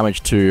 doing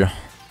damage to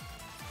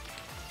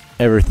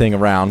everything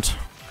around.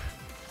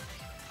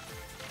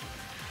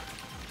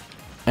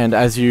 And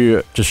as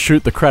you just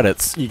shoot the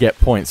credits, you get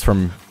points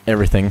from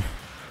everything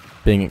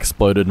being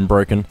exploded and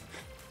broken.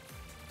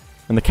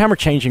 And the camera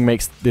changing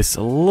makes this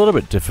a little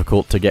bit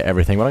difficult to get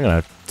everything, but I'm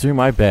gonna do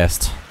my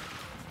best.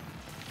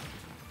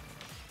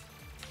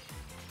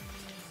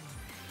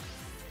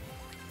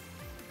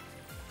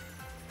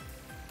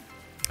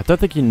 I don't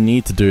think you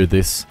need to do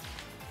this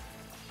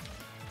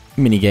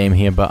mini game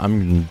here, but I'm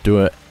gonna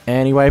do it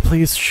anyway.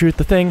 Please shoot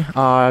the thing.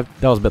 That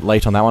was a bit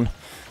late on that one.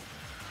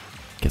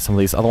 Get some of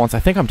these other ones. I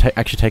think I'm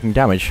actually taking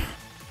damage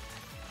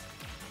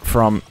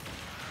from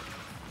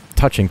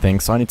touching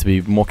things, so I need to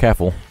be more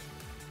careful.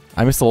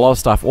 I missed a lot of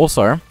stuff.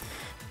 Also,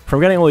 from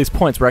getting all these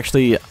points, we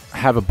actually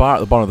have a bar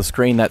at the bottom of the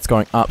screen that's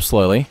going up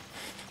slowly.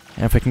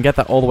 And if we can get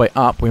that all the way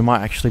up, we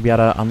might actually be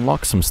able to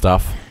unlock some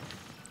stuff.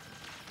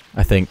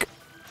 I think.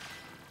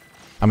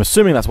 I'm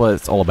assuming that's what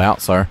it's all about,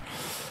 so...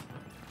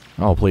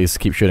 Oh, please,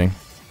 keep shooting.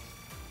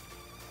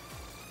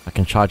 I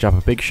can charge up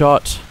a big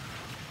shot.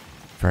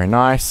 Very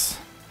nice.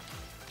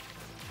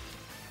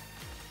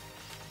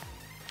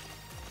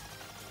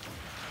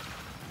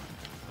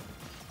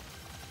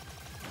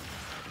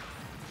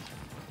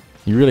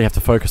 You really have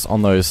to focus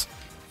on those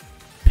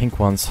pink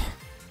ones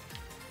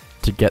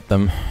to get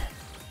them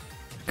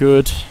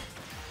good.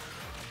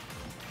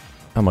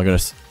 Oh my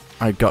goodness.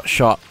 I got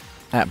shot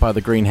at by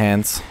the green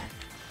hands.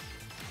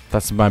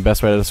 That's my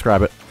best way to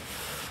describe it.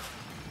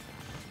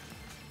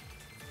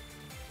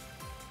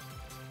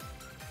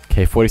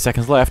 Okay, 40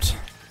 seconds left.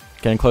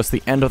 Getting close to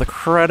the end of the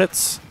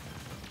credits.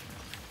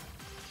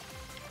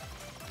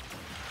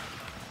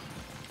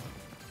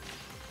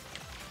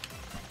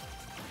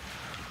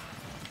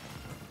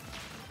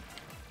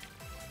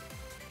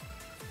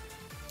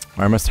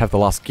 I must have the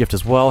last gift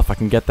as well. If I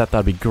can get that,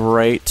 that'd be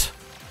great.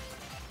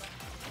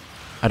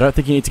 I don't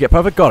think you need to get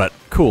perfect. Got it.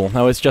 Cool.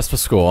 Now it's just for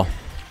score.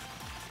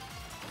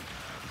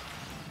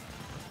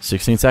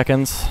 16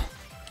 seconds.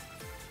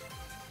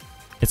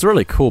 It's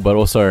really cool, but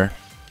also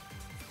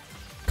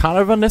kind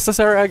of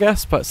unnecessary, I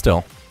guess, but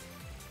still.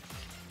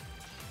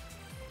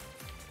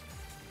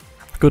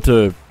 Good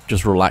to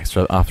just relax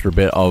after a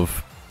bit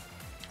of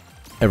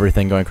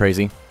everything going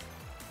crazy.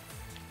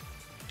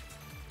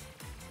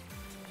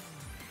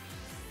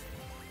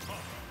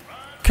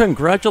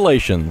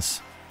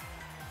 Congratulations!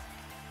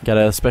 Got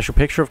a special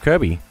picture of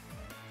Kirby.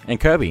 And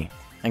Kirby.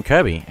 And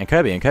Kirby. And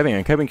Kirby. And Kirby.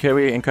 And Kirby. And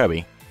Kirby. And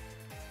Kirby.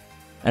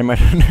 And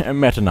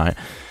Meta Knight.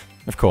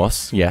 Of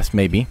course. Yes,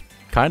 maybe.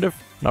 Kind of.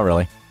 Not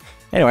really.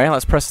 Anyway,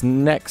 let's press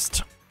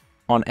next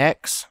on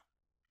X.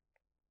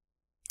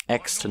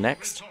 X to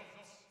next.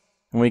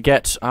 And we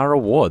get our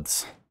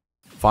rewards.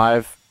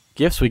 5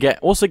 gifts. We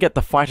also get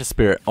the fighter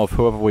spirit of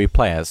whoever we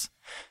play as.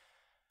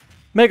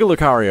 Mega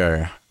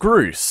Lucario.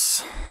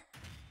 Groose.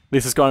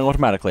 This is going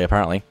automatically,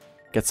 apparently.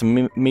 Get some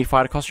Mii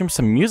fighter costumes,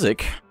 some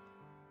music.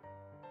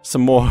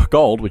 Some more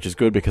gold, which is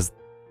good because,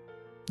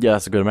 yeah,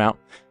 that's a good amount.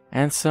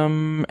 And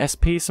some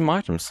SP, some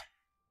items.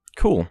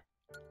 Cool.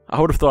 I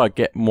would have thought I'd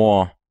get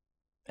more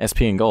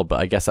SP and gold, but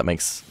I guess that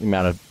makes the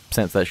amount of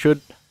sense that it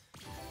should.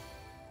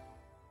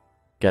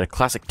 Get a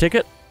classic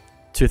ticket,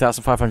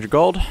 2,500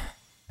 gold,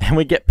 and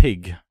we get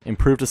Pig,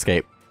 improved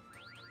escape.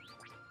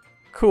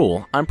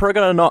 Cool. I'm probably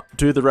gonna not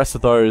do the rest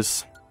of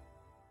those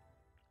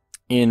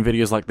in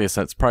videos like this.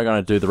 It's probably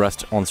gonna do the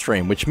rest on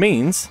stream, which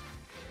means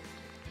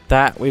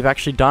that we've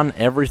actually done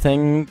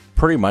everything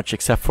pretty much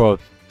except for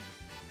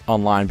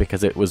online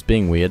because it was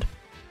being weird.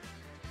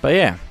 But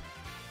yeah.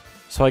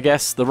 So I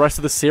guess the rest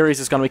of the series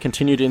is going to be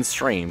continued in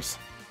streams,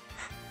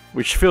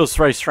 which feels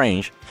very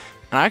strange.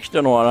 And I actually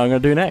don't know what I'm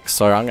going to do next,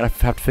 so I'm going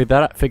to have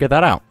to figure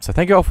that out. So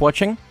thank you all for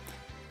watching,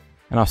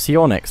 and I'll see you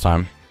all next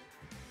time.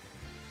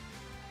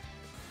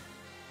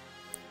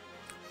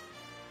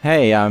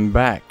 Hey, I'm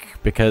back,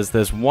 because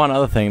there's one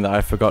other thing that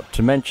I forgot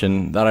to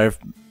mention that I've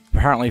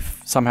apparently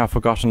somehow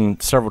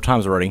forgotten several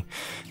times already.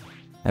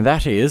 And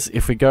that is,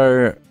 if we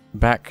go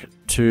back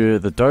to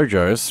the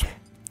dojos,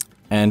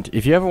 and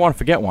if you ever want to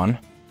forget one,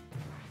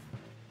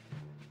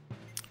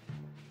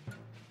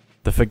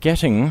 the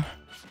forgetting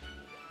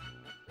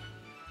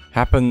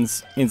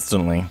happens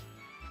instantly.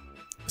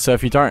 So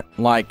if you don't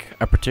like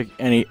a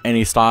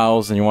any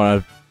styles and you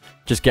want to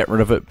just get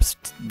rid of it,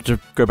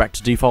 just go back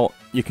to default,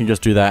 you can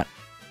just do that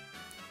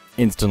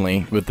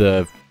instantly with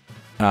the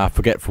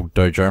Forgetful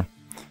Dojo.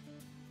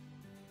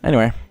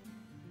 Anyway,